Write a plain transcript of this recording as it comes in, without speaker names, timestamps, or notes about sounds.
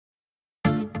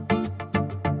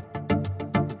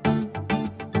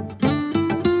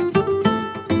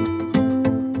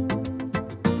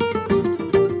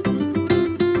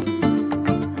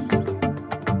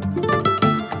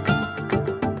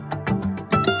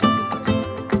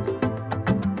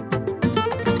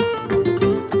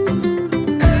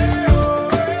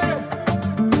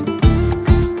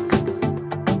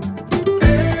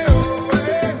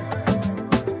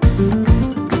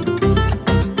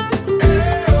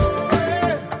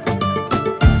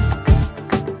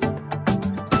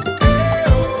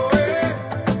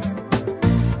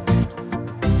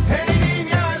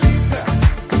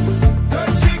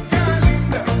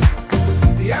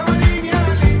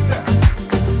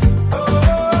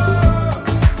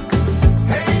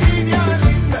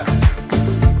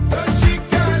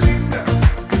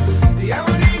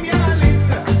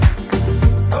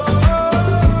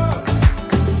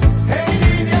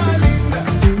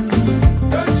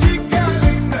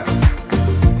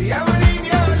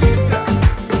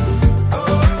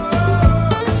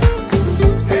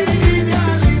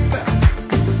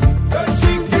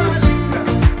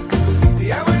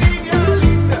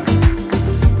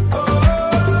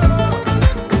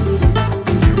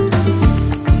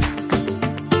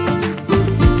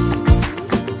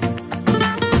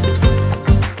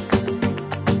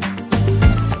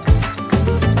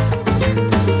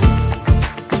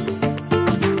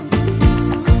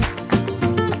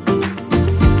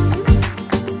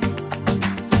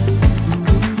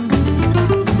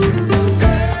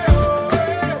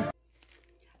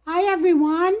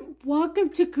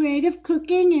Creative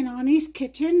Cooking in Ani's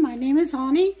Kitchen. My name is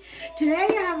Ani. Today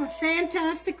I have a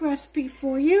fantastic recipe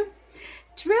for you.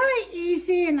 It's really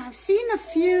easy, and I've seen a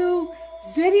few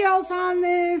videos on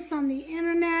this on the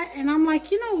internet, and I'm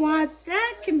like, you know what?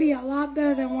 That can be a lot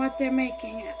better than what they're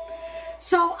making it.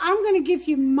 So I'm going to give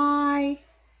you my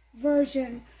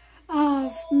version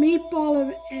of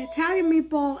meatball, Italian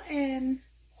meatball and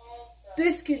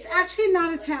biscuits. Actually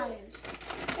not Italian.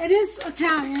 It is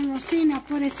Italian, Rosina,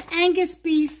 but it's Angus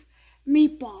beef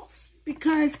meatballs.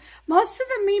 Because most of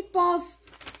the meatballs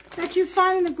that you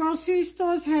find in the grocery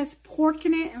stores has pork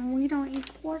in it, and we don't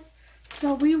eat pork.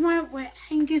 So we went with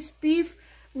Angus beef,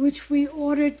 which we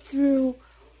ordered through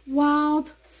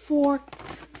Wild Fork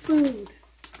Food.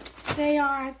 They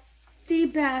are the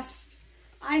best,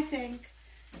 I think,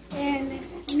 in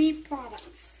meat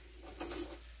products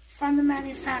from the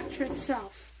manufacturer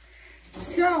itself.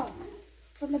 So,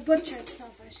 from the butcher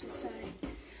itself, I should say.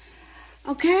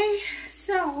 Okay,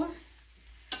 so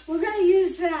we're going to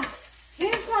use that.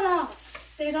 Here's what else.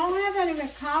 They don't have any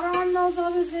ricotta on those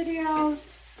other videos.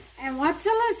 And what's a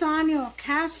lasagna or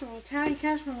casserole, Italian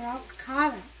casserole without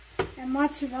ricotta and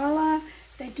mozzarella.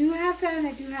 They do have that, and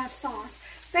they do have sauce.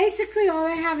 Basically, all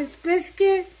they have is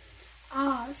biscuit,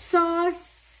 sauce,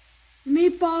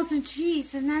 meatballs, and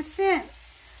cheese, and that's it.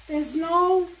 There's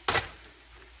no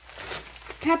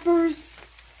peppers,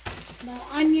 no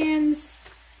onions,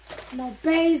 no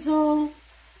basil,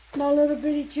 no little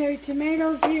bitty cherry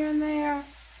tomatoes here and there.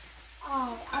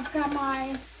 I've got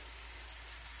my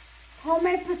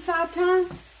homemade passata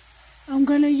I'm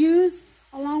going to use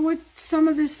along with some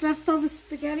of this leftover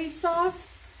spaghetti sauce.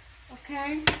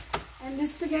 Okay? And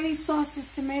this spaghetti sauce is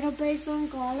tomato, basil, and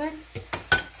garlic.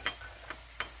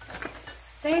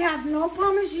 They have no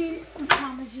Parmesan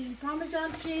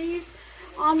cheese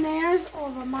on theirs, or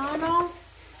Romano,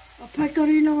 or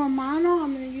Pecorino Romano.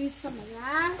 I'm going to use some of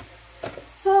that.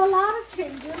 So a lot of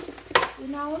changes. You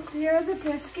know, here are the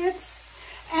biscuits.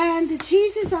 And the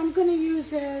cheeses I'm going to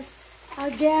use is,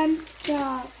 again,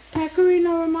 the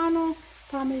Pecorino Romano,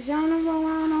 Parmigiano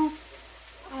Romano,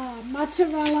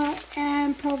 mozzarella,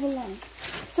 and provolone.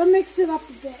 So mix it up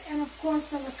a bit. And of course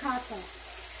the ricotta.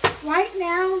 Right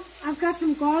now, I've got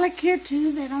some garlic here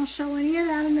too. They don't show any of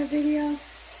that in the video.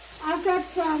 I've got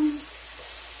some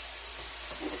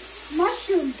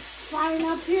mushrooms frying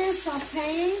up here,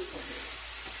 sauteing.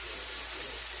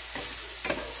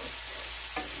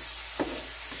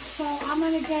 So I'm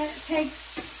going to take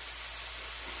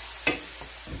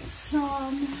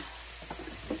some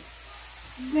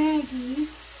Maggi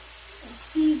and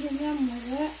season them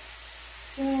with it.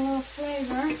 Get a little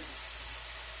flavor.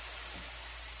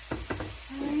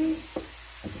 Okay.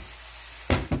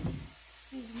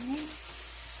 Excuse me.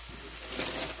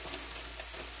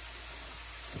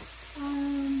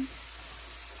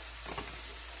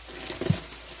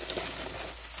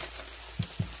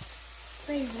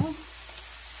 Basil.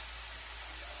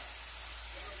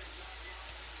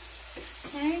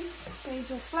 Okay,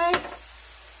 basil flakes.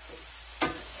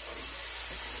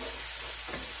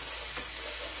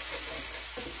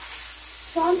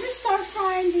 So I'm just start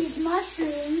frying these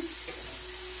mushrooms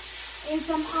in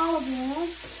some olive oil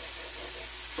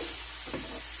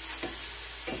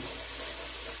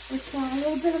with a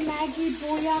little bit of Maggi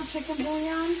bouillon, chicken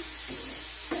bouillon,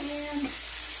 and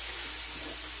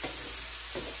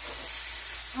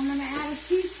I'm going to add a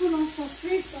teaspoon of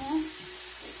sofrito.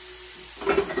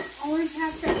 Always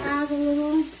have to add a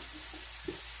little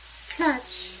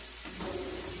touch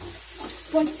of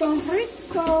Puerto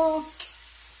Rico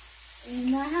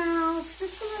in the house.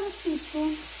 Just a little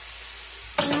teaspoon.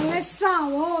 Dale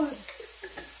sabor.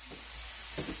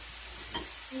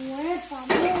 Huepa,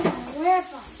 mira,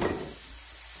 huepa.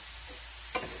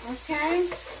 Okay.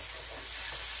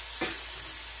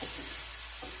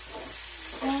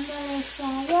 Dándole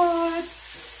sabor.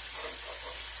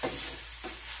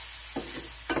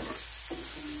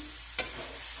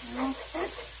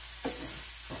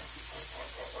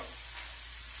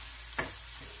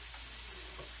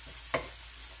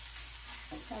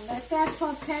 So let that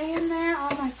saute in there.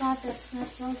 Oh my God, that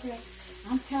smells so good.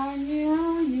 I'm telling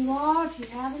you, you all, if you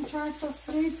haven't tried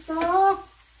sofrito,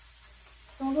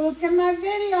 go look at my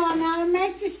video on how to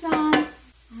make you some.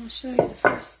 I'll show you the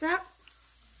first step.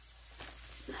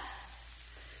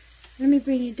 Let me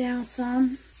bring you down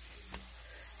some.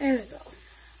 There we go.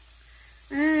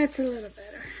 That's a little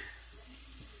better.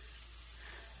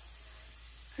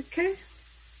 Okay.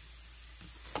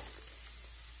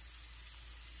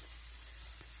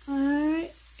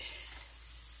 Alright.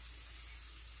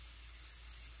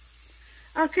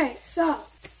 Okay, so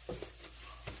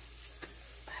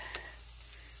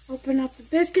open up the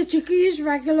biscuit. You can use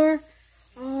regular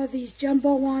all these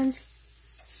jumbo ones.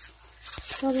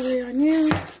 Totally on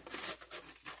you.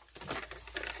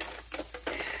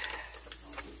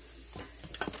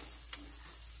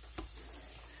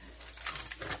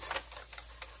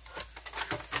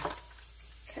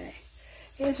 Okay,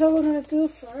 here's what we're going to do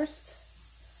first.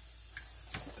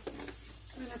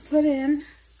 I'm going to put in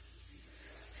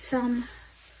some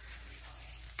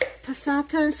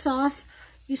passata sauce.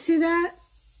 You see that?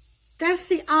 That's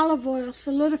the olive oil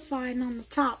solidifying on the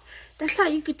top. That's how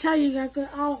you can tell you got good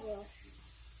olive oil.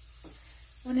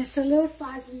 When it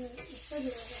solidifies in the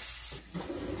refrigerator.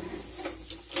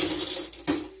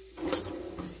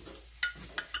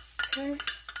 Okay,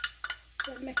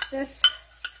 so mix this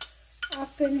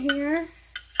up in here.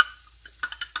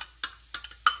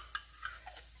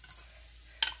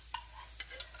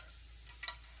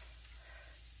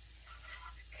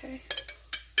 Okay.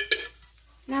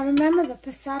 Now remember, the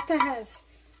passata has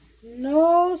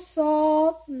no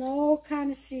salt, no kind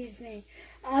of seasoning,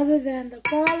 other than the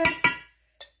garlic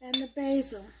and the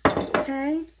basil,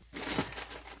 okay?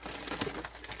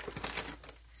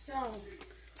 So,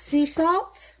 sea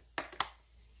salt.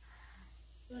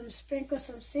 I'm going to sprinkle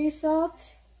some sea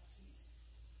salt.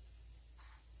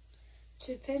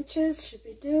 2 pinches, should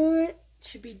we do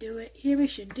it? Here we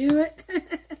should do it.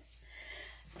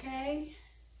 Okay.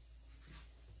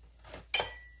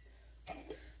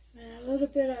 And a little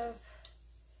bit of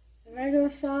the regular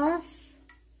sauce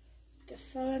to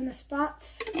fill in the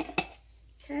spots.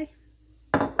 Okay.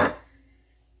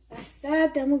 That's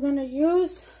that. Then we're going to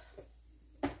use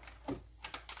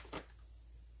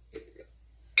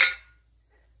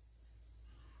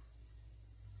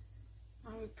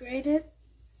our grated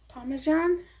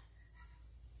Parmesan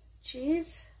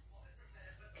cheese.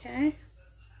 Okay.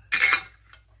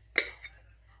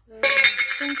 A little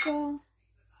sprinkle.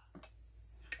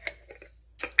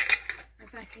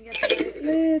 If I can get the right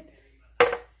lid.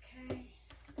 Okay.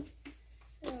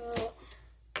 A little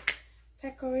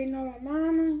pecorino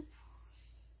romano.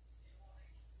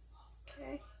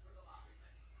 Okay.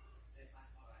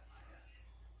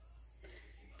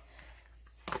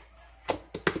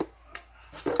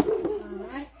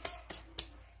 Alright.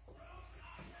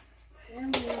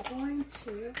 Then we are going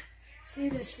to see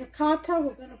this ricotta.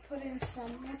 We're going to put in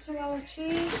some mozzarella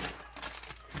cheese.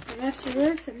 The rest of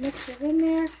this and mix it in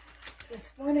there with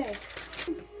 1 egg.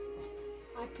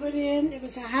 I put in, it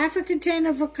was a half a container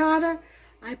of ricotta.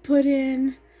 I put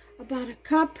in about 1.5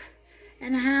 cups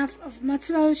of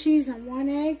mozzarella cheese and 1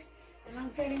 egg. And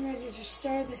I'm getting ready to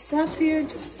stir this up here in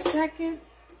just a second.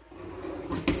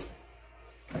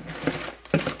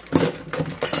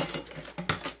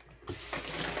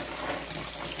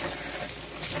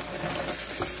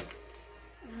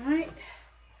 Alright.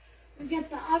 We get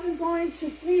the oven going to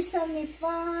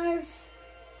 375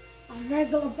 on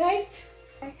regular bake.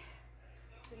 Okay.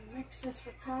 Gonna mix this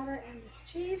ricotta and this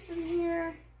cheese in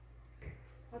here.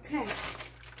 Okay.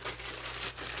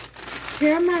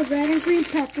 Here are my red and green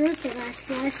peppers that I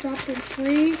slice up and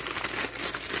freeze.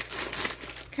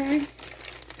 Okay.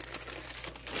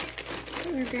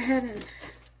 I'm gonna go ahead and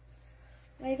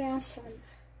lay down some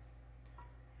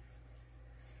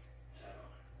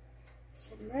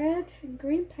red and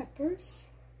green peppers.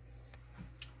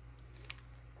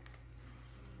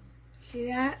 See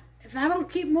that? If I don't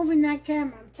keep moving that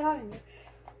camera, I'm telling you,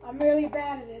 I'm really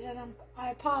bad at it, and I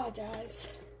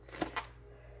apologize.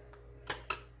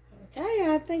 I'll tell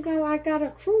you, I think I got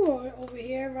a crew over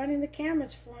here running the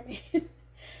cameras for me. And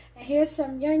here's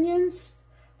some onions.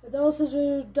 For those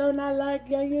who do not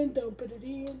like onion, don't put it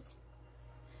in.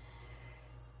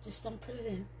 Just don't put it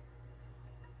in.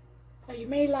 Or you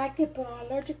may like it, but are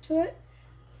allergic to it.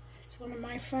 It's one of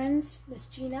my friends, Miss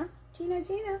Gina. Gina.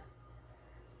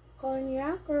 Calling you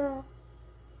out, girl.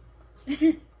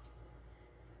 Yeah.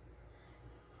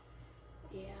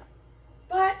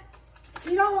 But if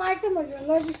you don't like them or you're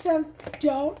allergic to them,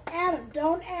 don't add them.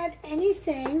 Don't add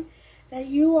anything that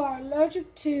you are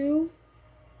allergic to,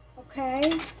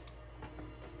 okay,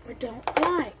 or don't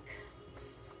like.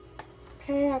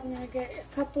 Okay, I'm going to get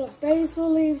a couple of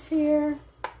basil leaves here.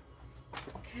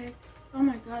 Okay. Oh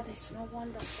my God, they smell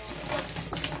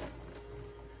wonderful.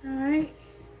 Alright.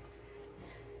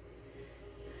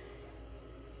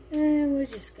 And we're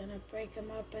just going to break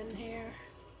them up in here.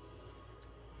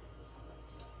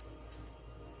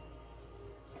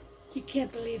 You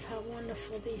can't believe how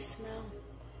wonderful these smell.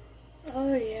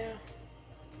 Oh yeah.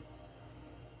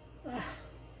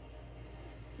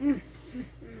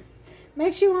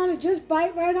 Makes you want to just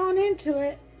bite right on into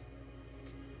it.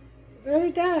 It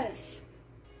really does.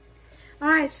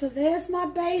 Alright, so there's my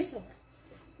basil.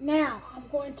 Now, I'm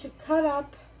going to cut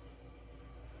up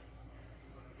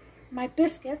my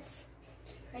biscuits.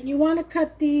 And you want to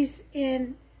cut these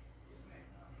in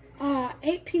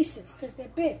 8 pieces because they're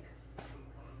big.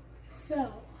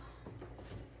 So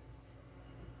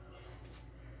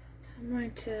I'm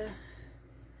going to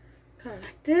cut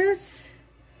like this,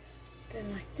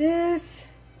 then like this,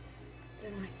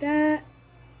 then like that,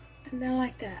 and then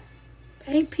like that.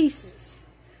 8 pieces.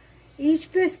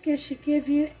 Each biscuit should give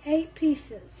you 8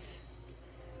 pieces.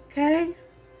 Okay?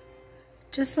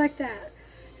 Just like that.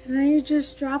 And then you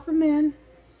just drop them in.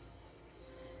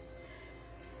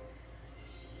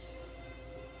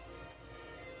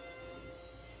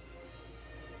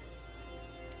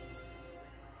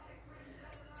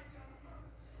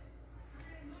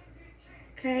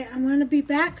 Okay, I'm going to be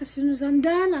back as soon as I'm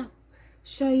done. I'll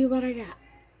show you what I got.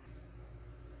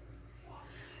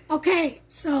 Okay,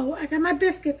 so I got my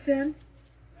biscuits in.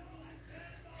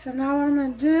 So now what I'm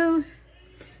going to do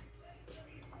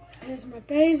is my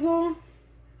basil.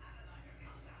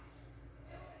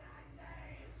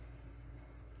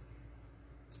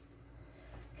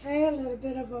 Okay, a little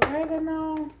bit of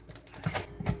oregano.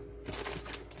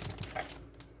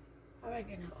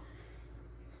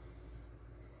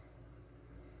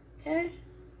 Okay,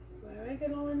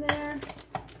 oregano in there.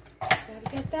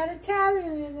 Gotta get that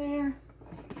Italian in there.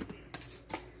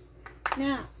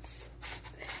 Now,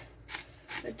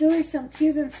 we're doing some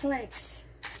Cuban flakes.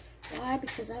 Why?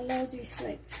 Because I love these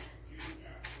flakes.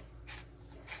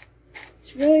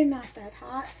 It's really not that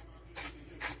hot.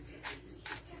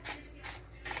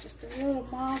 Just a little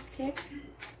mild kick.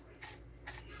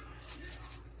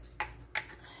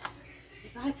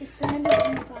 If I can stand it,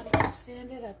 anybody can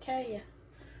stand it, I tell you.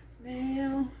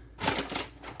 Now,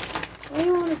 what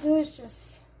you want to do is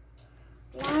just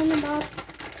line them up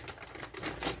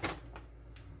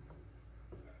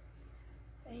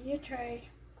in your tray.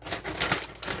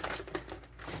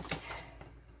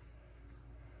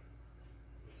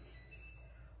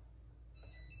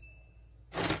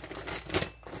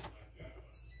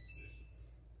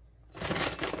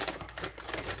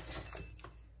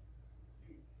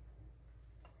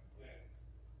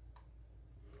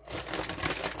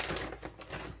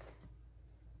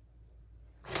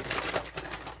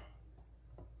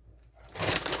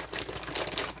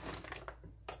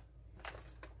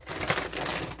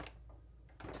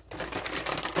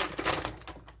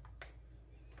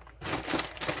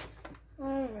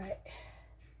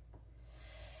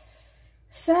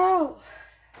 So,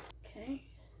 okay,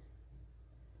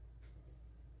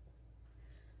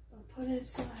 I'll put in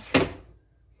some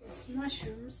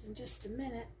mushrooms in just a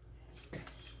minute.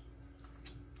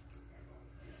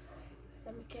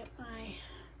 Let me get my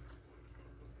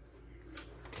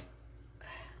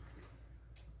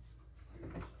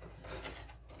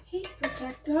heat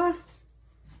protector.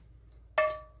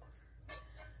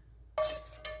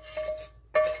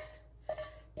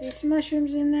 These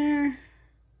mushrooms in there.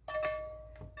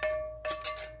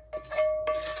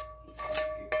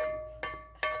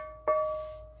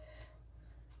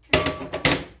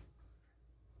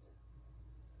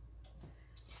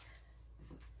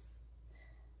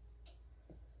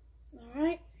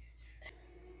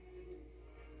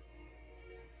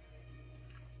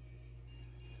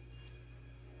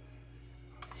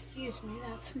 Excuse me,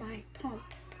 that's my pump.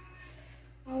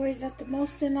 Always at the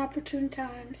most inopportune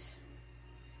times.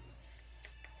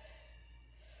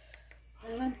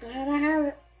 But I'm glad I have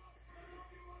it.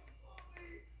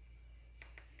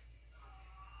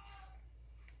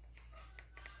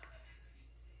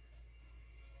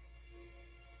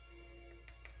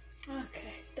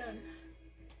 Okay, done.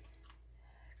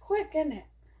 Quick, isn't it?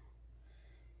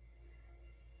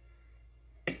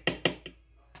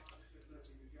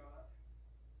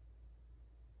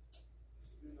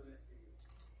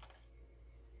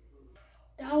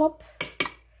 Dollop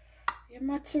your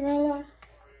mozzarella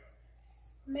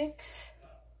mix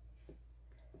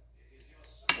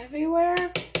everywhere.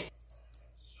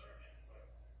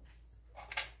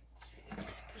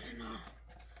 Let's put in all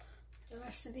the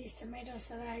rest of these tomatoes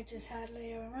that I just had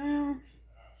lay around.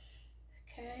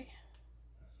 Okay.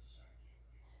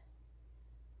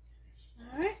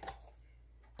 Alright.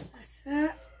 That's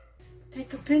that.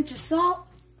 Take a pinch of salt.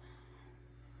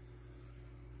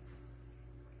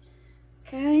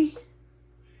 Okay.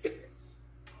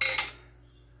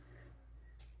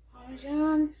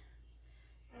 Parmesan.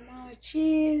 Amount of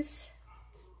cheese.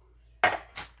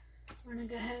 We're going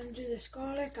to go ahead and do this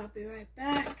garlic. I'll be right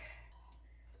back.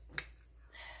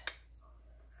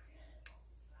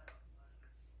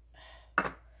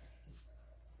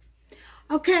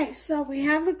 Okay, so we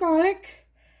have the garlic.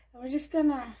 And we're just going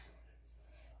to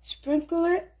sprinkle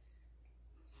it.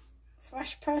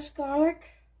 Fresh pressed garlic.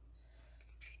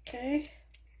 Okay.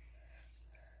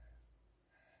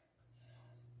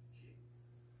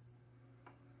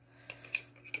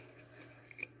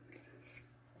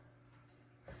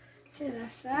 Okay,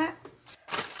 that's that.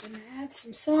 I'm gonna add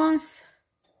some sauce.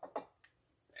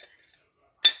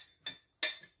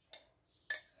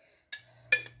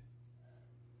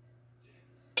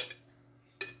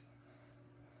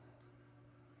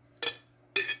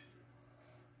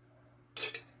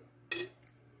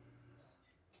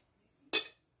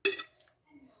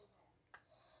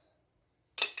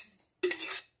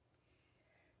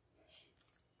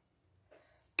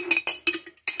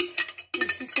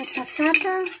 This is a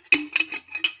passata,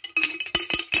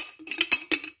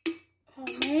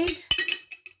 homemade.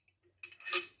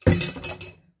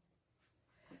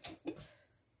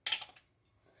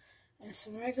 And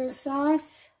some regular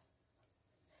sauce.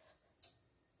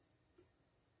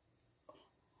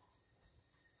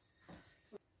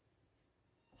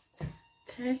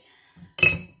 Okay.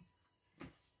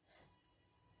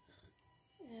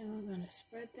 And we're going to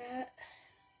spread that.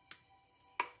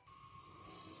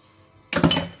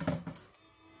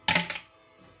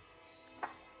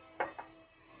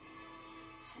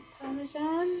 Some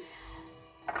Parmesan.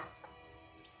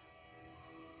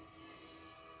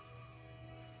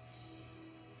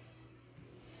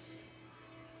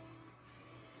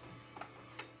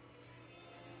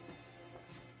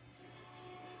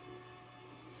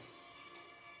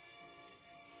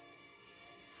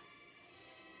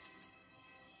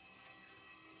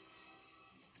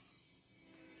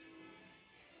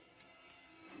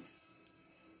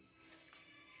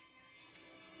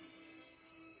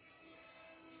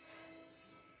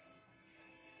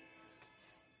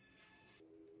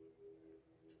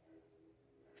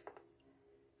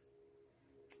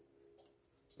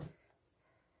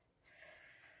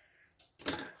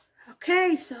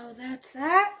 Okay, so that's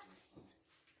that.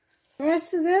 The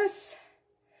rest of this,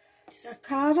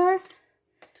 ricotta,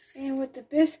 and with the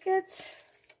biscuits,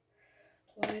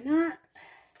 why not?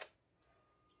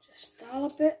 Just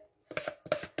dollop it.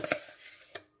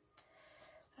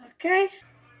 Okay.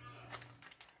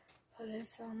 Put in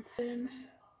some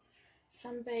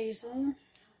basil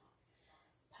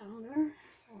powder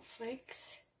or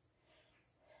flakes.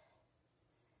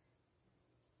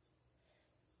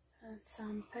 And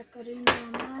some pecorino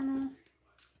romano.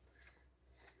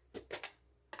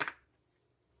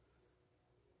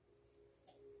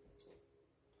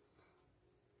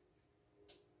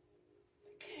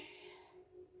 Okay.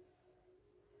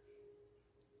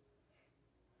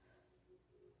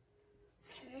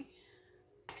 Okay.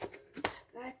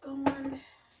 That going.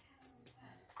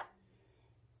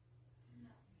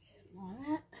 More of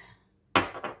that.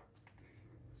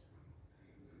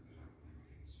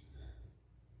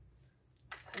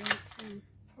 Put in some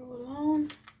provolone.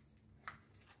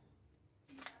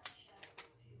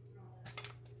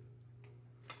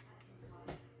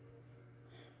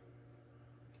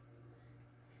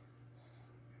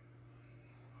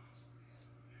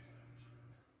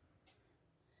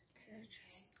 Okay,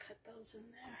 just cut those in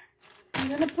there. I'm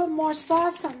going to put more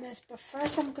sauce on this, but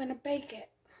first I'm going to bake it.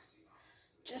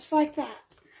 Just like that.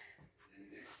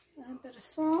 A little bit of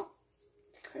salt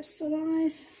to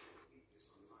crystallize.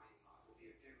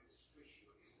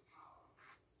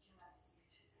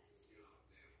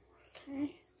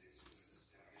 Okay.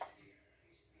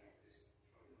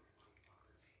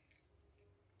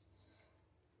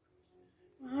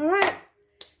 All right.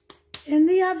 In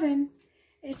the oven,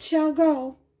 it shall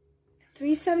go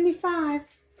 375,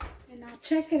 and I'll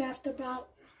check it after about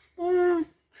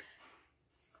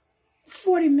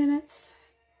 40 minutes.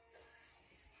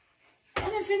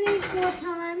 And if it needs more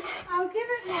time, I'll give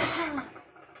it more time.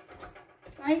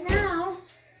 Right now,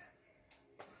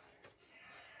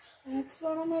 that's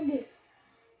what I'm going to do.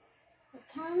 I'll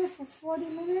time it for 40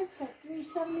 minutes at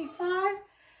 375.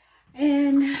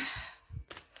 And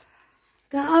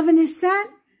the oven is set.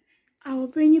 I will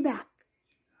bring you back.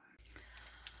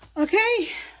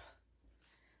 Okay.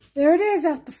 There it is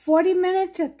after 40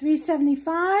 minutes at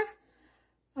 375.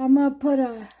 I'm going to put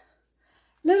a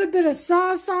little bit of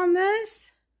sauce on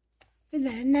this.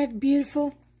 Isn't that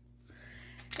beautiful?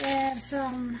 And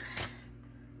some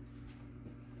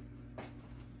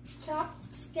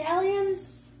chopped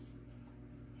scallions.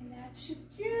 And that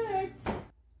should do it.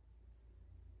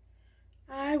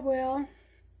 I will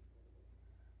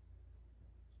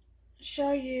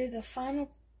show you the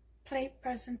final plate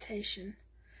presentation.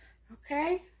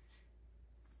 Okay?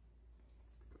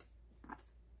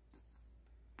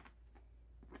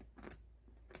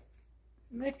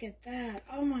 Look at that.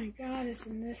 Oh my God,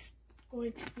 isn't this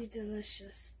going to be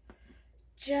delicious?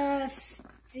 Just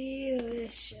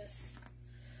delicious.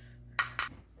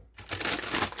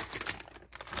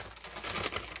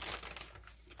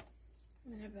 A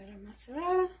little bit of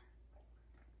mozzarella.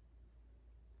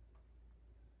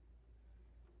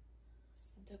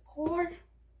 core.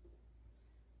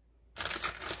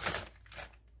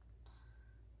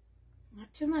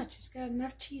 Not too much. It's got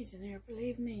enough cheese in there,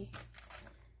 believe me.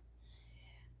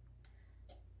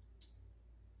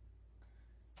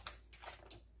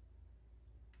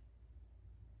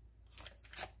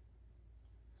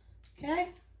 Okay.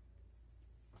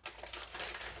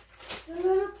 Just a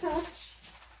little touch.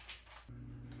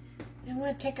 Then we're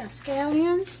going to take our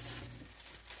scallions.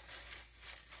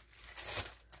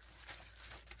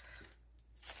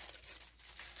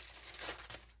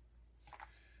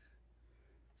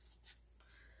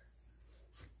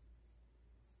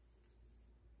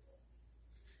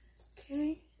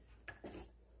 Okay.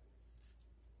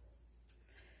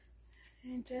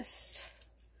 And just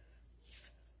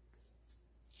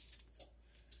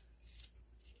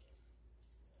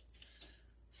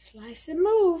slice and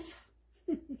move.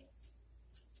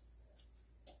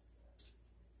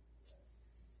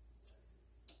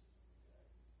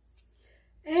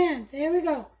 And there we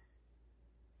go.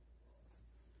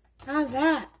 How's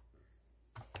that?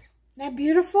 Isn't that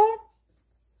beautiful?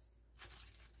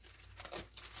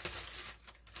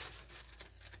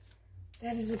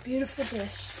 That is a beautiful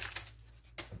dish.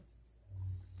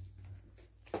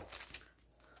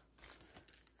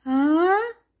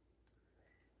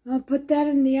 I'll put that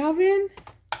in the oven.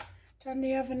 Turn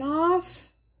the oven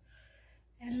off.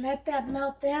 And let that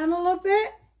melt down a little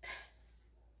bit.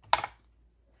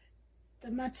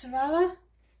 The mozzarella.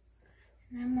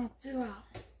 And then we'll do our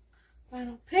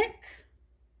final pick.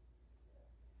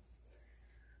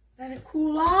 Let it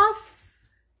cool off.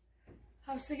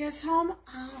 Once it gets home,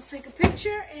 I'll take a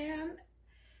picture and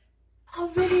I'll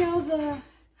video the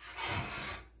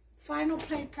final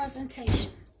plate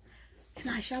presentation. And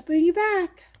I shall bring you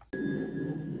back.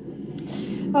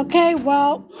 Okay,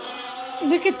 well,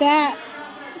 look at that.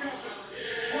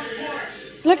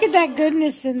 Look at that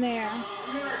goodness in there.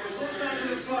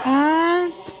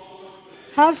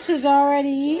 Huffs is already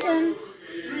eaten.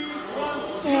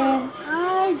 And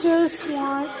I just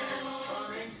want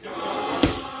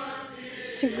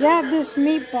to grab this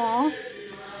meatball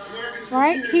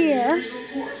right here.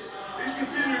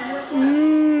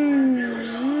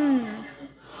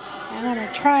 I'm going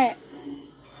to try it.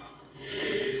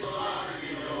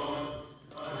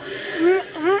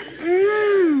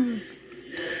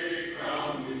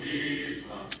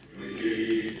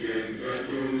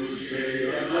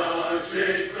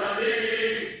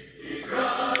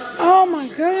 Oh my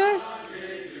goodness.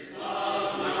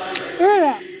 Look at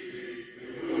that.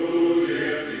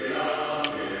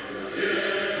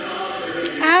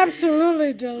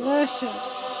 Absolutely delicious.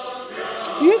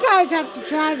 You guys have to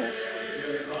try this.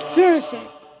 Seriously.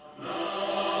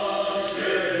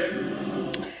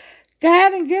 Go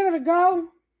ahead and give it a go.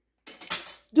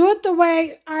 Do it the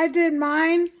way I did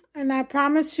mine, and I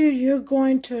promise you, you're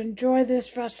going to enjoy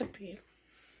this recipe.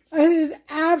 This is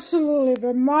absolutely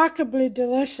remarkably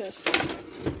delicious.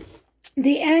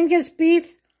 The Angus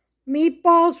beef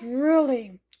meatballs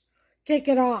really kick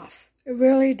it off. It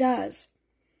really does.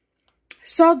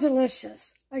 So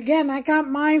delicious. Again, I got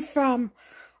mine from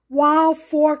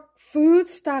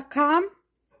wildforkfoods.com.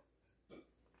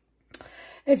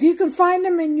 If you can find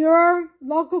them in your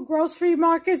local grocery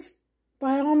markets,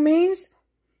 by all means,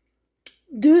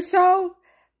 do so.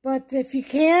 But if you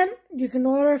can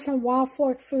order it from Wild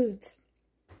Fork Foods.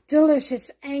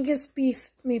 Delicious Angus beef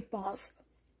meatballs.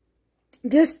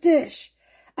 This dish,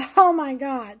 oh my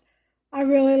God, I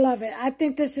really love it. I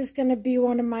think this is going to be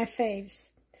one of my faves.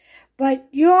 But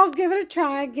you all give it a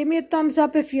try. Give me a thumbs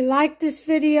up if you like this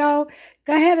video.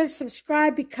 Go ahead and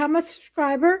subscribe. Become a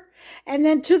subscriber. And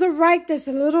then to the right, there's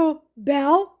a little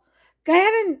bell. Go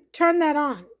ahead and turn that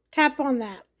on. Tap on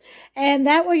that. And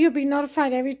that way you'll be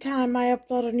notified every time I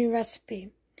upload a new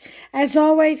recipe. As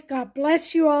always, God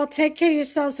bless you all. Take care of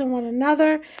yourselves and one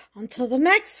another. Until the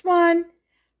next one.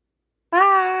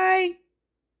 Bye.